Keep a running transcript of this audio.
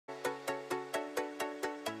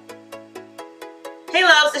Hey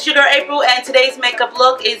loves, it's your girl April, and today's makeup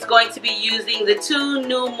look is going to be using the two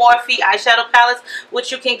new Morphe eyeshadow palettes,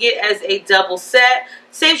 which you can get as a double set.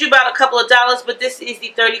 Saves you about a couple of dollars, but this is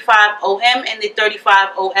the 35OM and the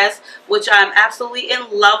 35OS, which I'm absolutely in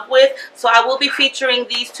love with. So I will be featuring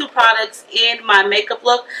these two products in my makeup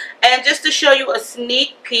look. And just to show you a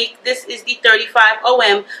sneak peek, this is the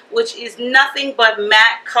 35OM, which is nothing but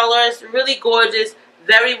matte colors, really gorgeous.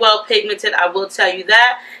 Very well pigmented, I will tell you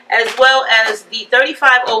that. As well as the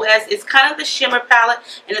 35OS is kind of the shimmer palette,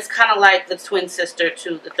 and it's kind of like the twin sister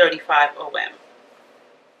to the 35OM.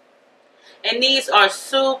 And these are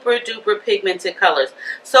super duper pigmented colors.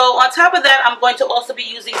 So on top of that, I'm going to also be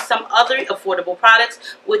using some other affordable products,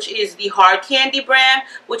 which is the Hard Candy brand,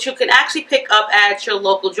 which you can actually pick up at your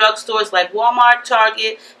local drugstores like Walmart,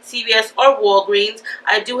 Target, CVS, or Walgreens.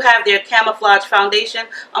 I do have their camouflage foundation.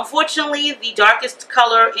 Unfortunately, the darkest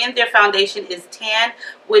color in their foundation is tan,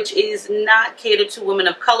 which is not catered to women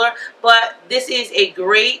of color, but this is a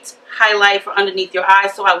great highlight for underneath your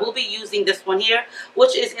eyes, so I will be using this one here,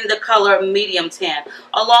 which is in the color medium tan.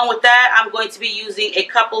 Along with that, I'm going to be using a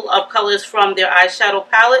couple of colors from their eyeshadow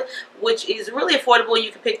palette, which is really affordable. You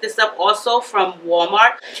can pick this up also from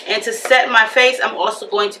Walmart. And to set my face, I'm also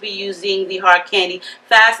going to be using the Hard Candy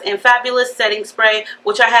Fast and Fabulous Setting Spray,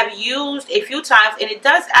 which I have used a few times, and it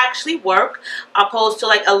does actually work, opposed to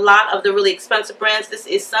like a lot of the really expensive brands. This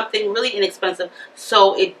is something really inexpensive,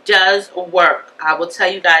 so it does work. I will tell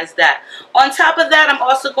you guys that. On top of that, I'm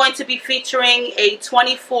also going to be featuring a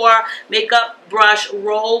 24 makeup brush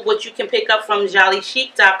roll, which you can pick up from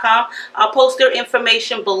JollyChic.com. I'll post their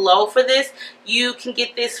information below for this. You can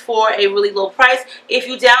get this for a really low price. If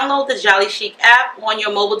you download the Jolly Chic app on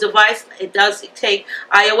your mobile device, it does take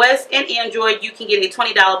iOS and Android, you can get a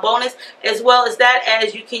 $20 bonus. As well as that,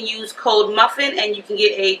 as you can use code MUFFIN and you can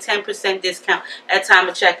get a 10% discount at time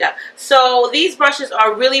of checkout. So these brushes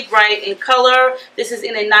are really bright in color. This is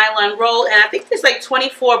in a nylon roll, and I think there's like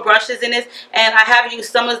 24 brushes in this, and I have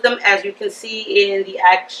used some of them, as you can see in the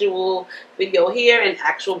actual video here, and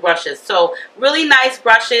actual brushes. So really nice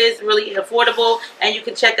brushes, really affordable, and you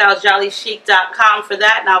can check out JollyChic.com for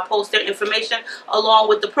that, and I'll post their information along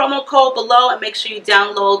with the promo code below, and make sure you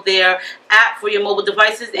download their app for your mobile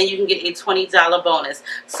devices and you can get a $20 bonus.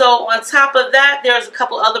 So on top of that, there's a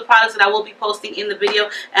couple other products that I will be posting in the video,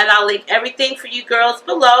 and I'll link everything for you girls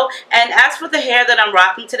below. And as for the hair that I'm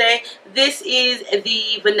rocking today, this is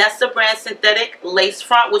the Vanessa brand synthetic lace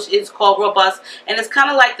front, which is called Robust, and it's kind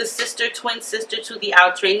of like the twin sister to the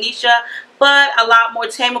Outre Nisha, but a lot more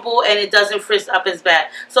tameable, and it doesn't frizz up as bad.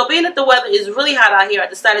 So being that the weather is really hot out here, I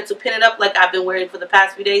decided to pin it up like I've been wearing for the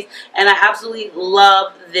past few days, and I absolutely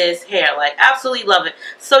love this hair. Like, absolutely love it.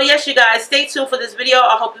 So yes, you guys, stay tuned for this video.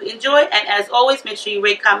 I hope you enjoy, and as always, make sure you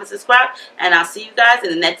rate, comment, subscribe, and I'll see you guys in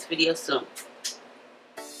the next video soon.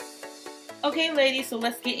 Okay ladies, so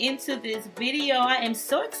let's get into this video. I am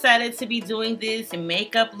so excited to be doing this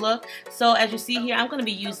makeup look. So as you see here, I'm going to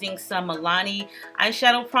be using some Milani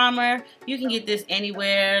eyeshadow primer. You can get this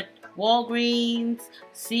anywhere, Walgreens,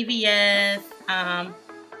 CVS,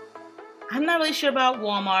 I'm not really sure about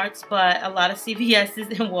Walmart's, but a lot of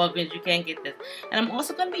CVS's and Walgreens, you can get this. And I'm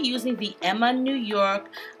also going to be using the Emma New York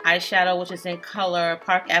eyeshadow, which is in color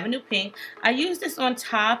Park Avenue Pink. I use this on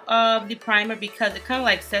top of the primer because it kind of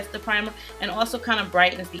like sets the primer and also kind of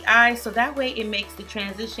brightens the eyes. So that way it makes the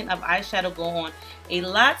transition of eyeshadow go on a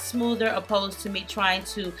lot smoother, opposed to me trying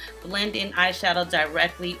to blend in eyeshadow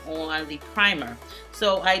directly on the primer.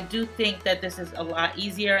 So I do think that this is a lot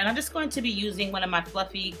easier, and I'm just going to be using one of my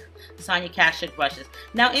fluffy Sonia Kashuk brushes.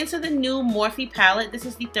 Now into the new Morphe palette. This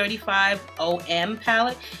is the 35OM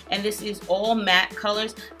palette, and this is all matte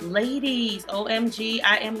colors. Ladies, OMG,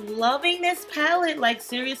 I am loving this palette. Like,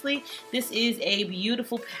 seriously, this is a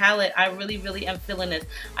beautiful palette. I really am feeling this.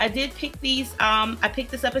 I did pick these, I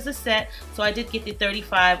picked this up as a set, so I did get the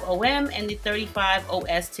 35OM and the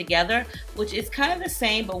 35OS together, which is kind of the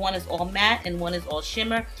same, but one is all matte and one is all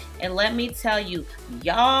shimmer. And let me tell you,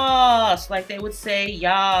 yas, like they would say,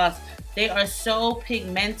 yas. They are so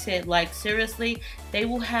pigmented. Like, seriously, they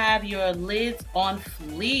will have your lids on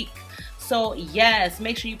fleek. So yes,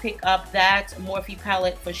 make sure you pick up that Morphe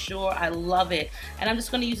palette for sure. I love it. And I'm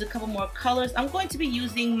just going to use a couple more colors. I'm going to be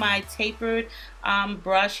using my tapered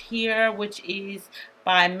brush here, which is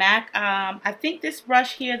by MAC. I think this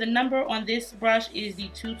brush here, the number on this brush is the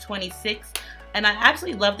 226. And I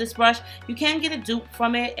absolutely love this brush. You can get a dupe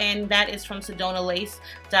from it, and that is from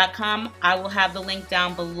SedonaLace.com. I will have the link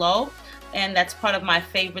down below, and that's part of my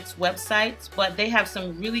favorites websites. But they have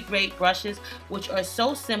some really great brushes which are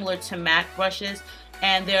so similar to MAC brushes,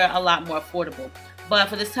 and they're a lot more affordable. But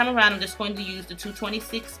for this time around, I'm just going to use the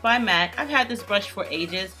 226 by MAC. I've had this brush for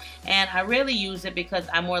ages, and I rarely use it because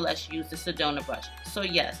I more or less use the Sedona brush. So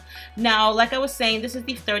yes. Now, like I was saying, this is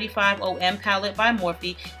the 35OM palette by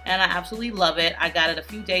Morphe, and I absolutely love it. I got it a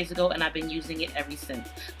few days ago, and I've been using it ever since.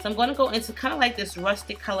 So I'm going to go into kind of like this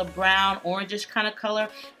rustic color, brown, orangish kind of color.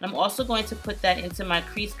 And I'm also going to put that into my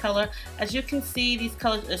crease color. As you can see, these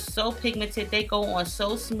colors are so pigmented. They go on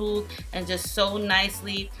so smooth and just so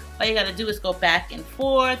nicely. All you got to do is go back and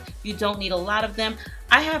forth. You don't need a lot of them.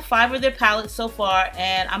 I have 5 of their palettes so far,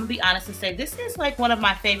 and I'm gonna be honest and say this is like one of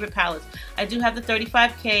my favorite palettes. I do have the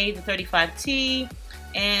 35K, the 35T,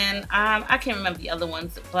 and I can't remember the other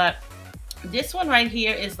ones, but this one right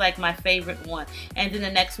here is like my favorite one, and then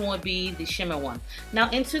the next one would be the shimmer one. Now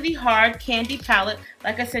into the hard candy palette,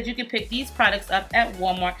 like I said, you can pick these products up at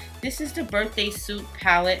Walmart. This is the birthday suit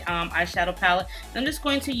palette, eyeshadow palette. And I'm just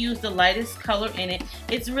going to use the lightest color in it.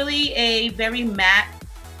 It's really a very matte.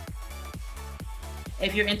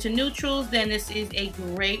 If you're into neutrals, then this is a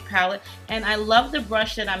great palette. And I love the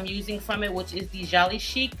brush that I'm using from it, which is the Jolly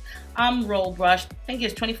Chic roll brush. I think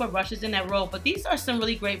there's 24 brushes in that roll, but these are some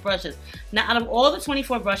really great brushes. Now, out of all the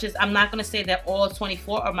 24 brushes, I'm not going to say that all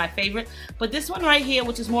 24 are my favorite, but this one right here,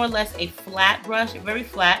 which is more or less a flat brush, very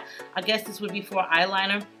flat, I guess this would be for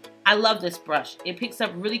eyeliner. I love this brush. It picks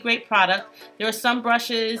up really great product. There are some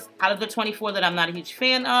brushes out of the 24 that I'm not a huge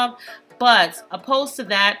fan of, but opposed to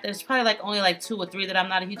that, there's probably like only like 2 or 3 that I'm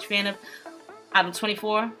not a huge fan of. Out of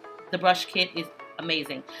 24, the brush kit is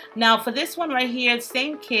amazing. Now for this one right here,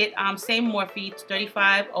 same kit, same Morphe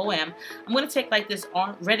 35OM. I'm going to take like this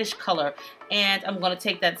reddish color, and I'm going to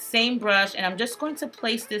take that same brush, and I'm just going to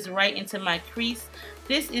place this right into my crease.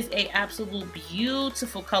 This is a absolute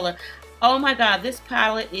beautiful color. Oh my god, this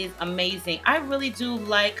palette is amazing. I really do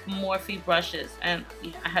like Morphe brushes, and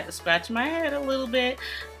I had to scratch my head a little bit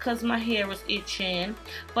because my hair was itching.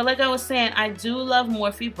 But like I was saying, I do love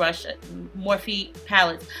Morphe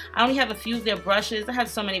palettes. I only have a few of their brushes. I have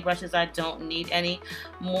so many brushes I don't need any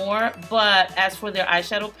more. But as for their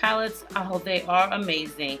eyeshadow palettes, oh, they are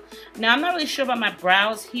amazing. Now I'm not really sure about my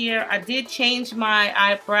brows here. I did change my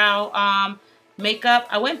eyebrow makeup.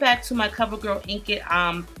 I went back to my CoverGirl Ink It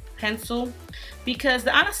pencil because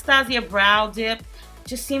the Anastasia brow dip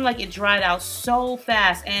just seemed like it dried out so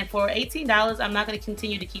fast, and for $18 I'm not going to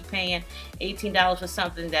continue to keep paying $18 for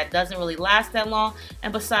something that doesn't really last that long.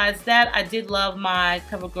 And besides that, I did love my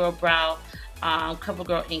CoverGirl brow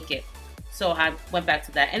CoverGirl Ink It, so I went back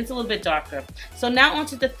to that, and it's a little bit darker. So now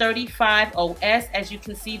onto the 35OS. As you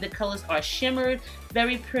can see, the colors are shimmered,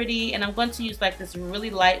 very pretty, and I'm going to use like this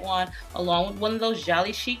really light one along with one of those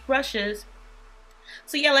Jolly Chic brushes.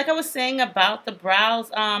 So yeah, like I was saying about the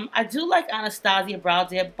brows, I do like Anastasia brow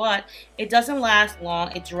dip, but it doesn't last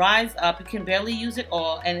long. It dries up. You can barely use it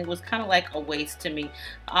all, and it was kind of like a waste to me.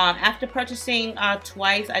 After purchasing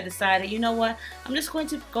twice, I decided, you know what, I'm just going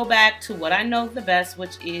to go back to what I know the best,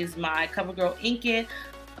 which is my CoverGirl Ink It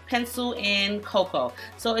pencil in Cocoa.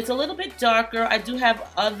 So it's a little bit darker. I do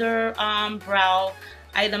have other brow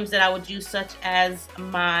items that I would use, such as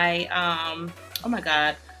my, oh my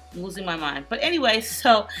god, I'm losing my mind. But anyway,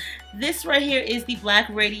 so this right here is the Black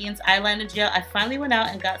Radiance eyeliner gel. I finally went out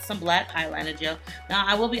and got some black eyeliner gel. Now,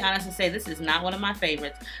 I will be honest and say this is not one of my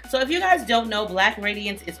favorites. So if you guys don't know, Black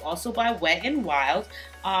Radiance is also by Wet n Wild.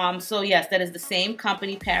 So yes, that is the same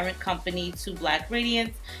company, parent company to Black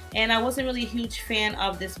Radiance. And I wasn't really a huge fan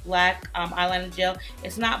of this black eyeliner gel.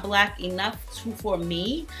 It's not black enough for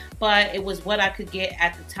me, but it was what I could get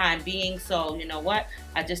at the time being. So you know what?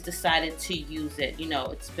 I just decided to use it. You know,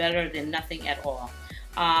 it's better than nothing at all.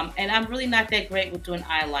 And I'm really not that great with doing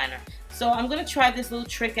eyeliner. So I'm going to try this little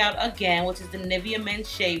trick out again, which is the Nivea Men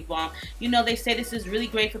Shave Balm. You know, they say this is really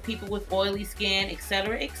great for people with oily skin,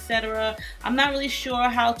 etc., etc. I'm not really sure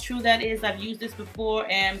how true that is. I've used this before,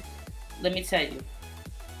 and let me tell you,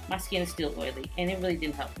 my skin is still oily, and it really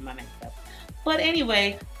didn't help with my makeup. But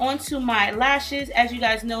anyway, onto my lashes. As you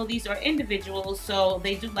guys know, these are individuals, so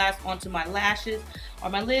they do last onto my lashes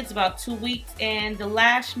or my lids about 2 weeks. And the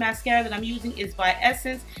lash mascara that I'm using is by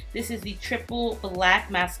Essence. This is the Triple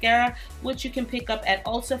Black Mascara, which you can pick up at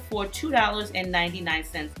Ulta for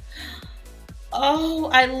 $2.99. Oh,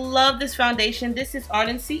 I love this foundation. This is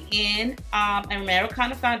Ardency in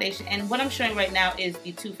Americana foundation, and what I'm showing right now is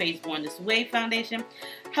the Too Faced Born This Way foundation.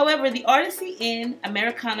 However, the Ardency in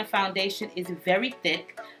Americana foundation is very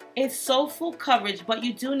thick. It's so full coverage, but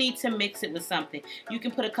you do need to mix it with something. You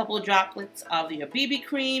can put a couple of droplets of your BB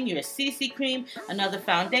cream, your CC cream, another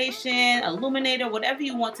foundation, illuminator, whatever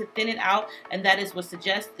you want to thin it out, and that is what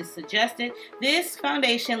is suggested. This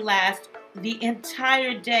foundation lasts the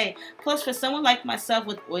entire day. Plus, for someone like myself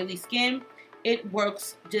with oily skin, it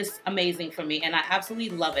works just amazing for me, and I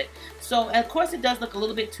absolutely love it. So of course it does look a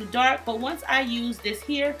little bit too dark, but once I use this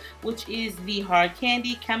here, which is the Hard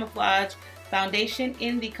Candy Camouflage foundation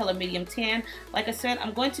in the color medium tan, like I said,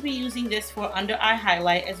 I'm going to be using this for under eye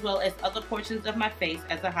highlight as well as other portions of my face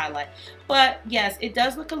as a highlight. But yes, it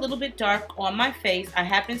does look a little bit dark on my face. I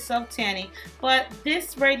have been self-tanning, but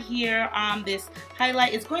this right here, this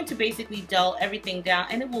highlight is going to basically dull everything down,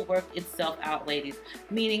 and it will work itself out, ladies,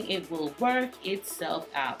 meaning it will work itself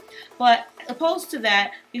out. But opposed to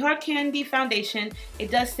that, the Hard Candy foundation, it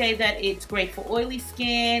does say that it's great for oily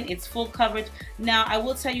skin, it's full coverage. Now I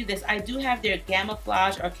will tell you this, I do have their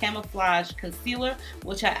camouflage concealer,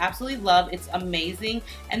 which I absolutely love. It's amazing.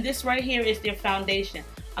 And this right here is their foundation.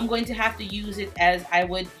 I'm going to have to use it as I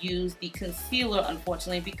would use the concealer,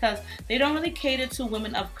 unfortunately, because they don't really cater to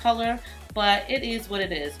women of color, but it is what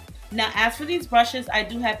it is. Now, as for these brushes, I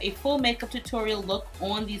do have a full makeup tutorial look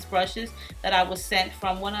on these brushes that I was sent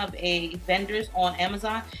from one of a vendors on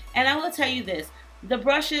Amazon. And I will tell you this, the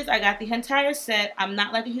brushes, I got the entire set. I'm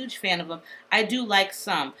not like a huge fan of them. I do like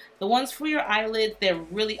some. The ones for your eyelids, they're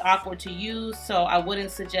really awkward to use, so I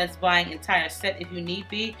wouldn't suggest buying entire set if you need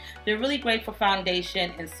be. They're really great for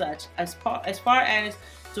foundation and such. As far as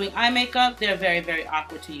doing eye makeup, they're very, very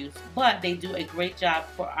awkward to use, but they do a great job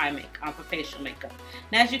for eye makeup, for facial makeup.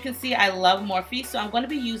 Now, as you can see, I love Morphe, so I'm going to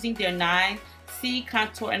be using their 9C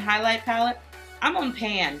Contour and Highlight Palette. I'm on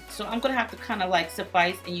pan, so I'm going to have to kind of like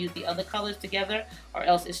suffice and use the other colors together, or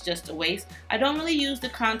else it's just a waste. I don't really use the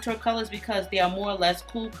contour colors because they are more or less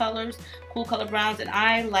cool colors, cool color browns, and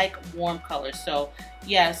I like warm colors. So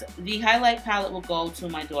yes, the highlight palette will go to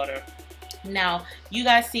my daughter. Now, you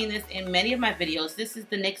guys seen this in many of my videos. This is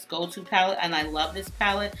the NYX go-to palette, and I love this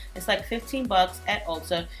palette. It's like 15 bucks at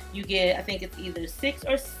Ulta. You get, I think it's either 6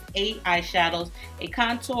 or 8 eyeshadows, a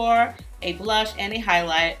contour, a blush, and a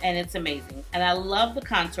highlight, and it's amazing. And I love the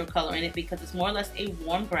contour color in it because it's more or less a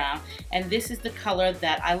warm brown, and this is the color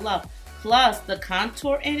that I love. Plus, the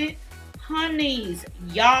contour in it, honeys,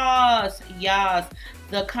 yas, yas.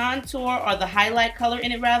 The contour, or the highlight color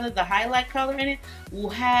in it rather, the highlight color in it will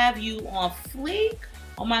have you on fleek.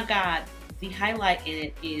 Oh my God, the highlight in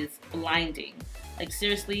it is blinding. Like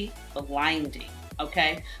seriously, blinding.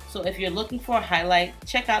 Okay, so if you're looking for a highlight,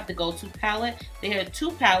 check out the go-to palette. They are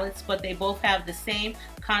 2 palettes, but they both have the same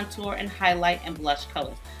contour and highlight and blush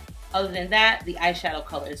colors. Other than that, the eyeshadow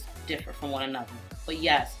colors differ from one another. But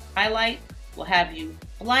yes, highlight will have you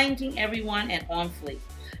blinding everyone and on fleek.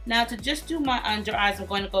 Now, to just do my under eyes, I'm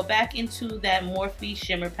going to go back into that Morphe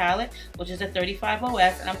Shimmer palette, which is a 35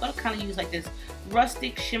 OS, and I'm going to kind of use like this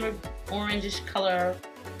rustic shimmer orangish color,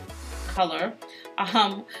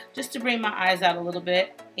 just to bring my eyes out a little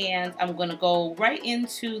bit. And I'm going to go right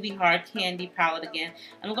into the Hard Candy palette again.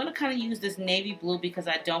 And I'm going to kind of use this navy blue because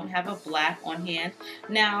I don't have a black on hand.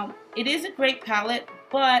 Now, it is a great palette,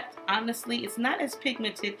 but honestly, it's not as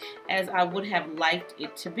pigmented as I would have liked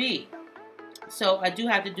it to be. So I do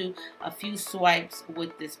have to do a few swipes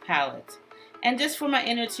with this palette. And just for my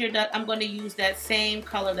inner tear duct, I'm going to use that same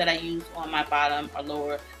color that I used on my bottom or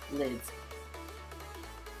lower lids.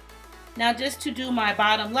 Now, just to do my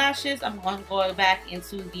bottom lashes, I'm going to go back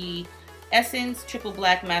into the Essence Triple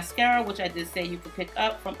Black Mascara, which I did say you could pick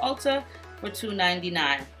up from Ulta for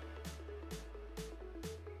 $2.99.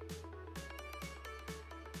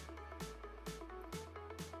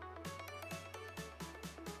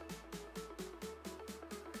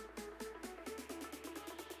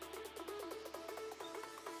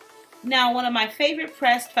 Now, one of my favorite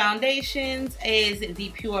pressed foundations is the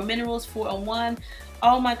Pure Minerals 4-in-1.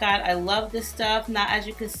 Oh my God, I love this stuff. Now, as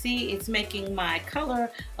you can see, it's making my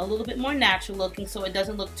color a little bit more natural looking, so it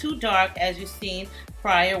doesn't look too dark as you've seen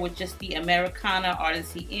prior with just the Americana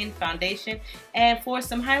Artistry In foundation. And for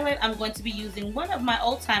some highlight, I'm going to be using one of my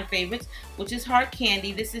old-time favorites, which is Hard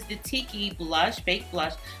Candy. This is the Tiki Blush, Baked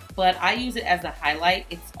Blush, but I use it as a highlight.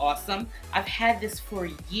 It's awesome. I've had this for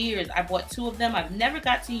years. I bought 2 of them. I've never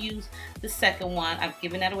got to use the second one. I've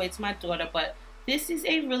given that away to my daughter, but this is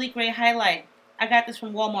a really great highlight. I got this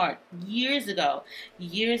from Walmart years ago,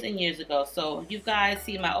 years and years ago. So you guys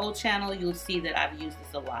see my old channel, you'll see that I've used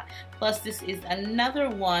this a lot. Plus, this is another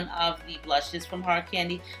one of the blushes from Hard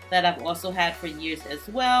Candy that I've also had for years as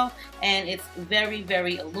well. And it's very,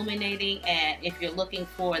 very illuminating. And if you're looking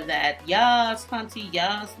for that yas, hunty,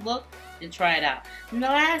 yas look, then try it out.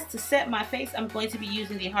 Now, as to set my face, I'm going to be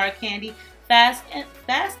using the Hard Candy Fast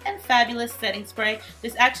and Fabulous Setting Spray.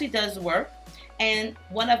 This actually does work. And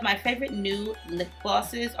one of my favorite new lip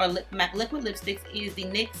glosses or liquid lipsticks is the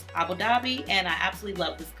NYX Abu Dhabi, and I absolutely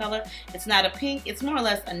love this color. It's not a pink, it's more or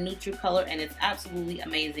less a neutral color, and it's absolutely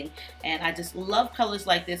amazing. And I just love colors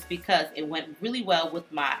like this because it went really well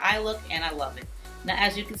with my eye look, and I love it. Now,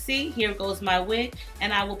 as you can see, here goes my wig,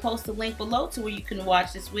 and I will post a link below to where you can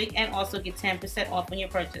watch this wig and also get 10% off on your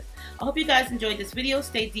purchase. I hope you guys enjoyed this video.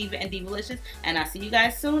 Stay diva and divalicious, and I'll see you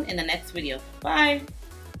guys soon in the next video. Bye!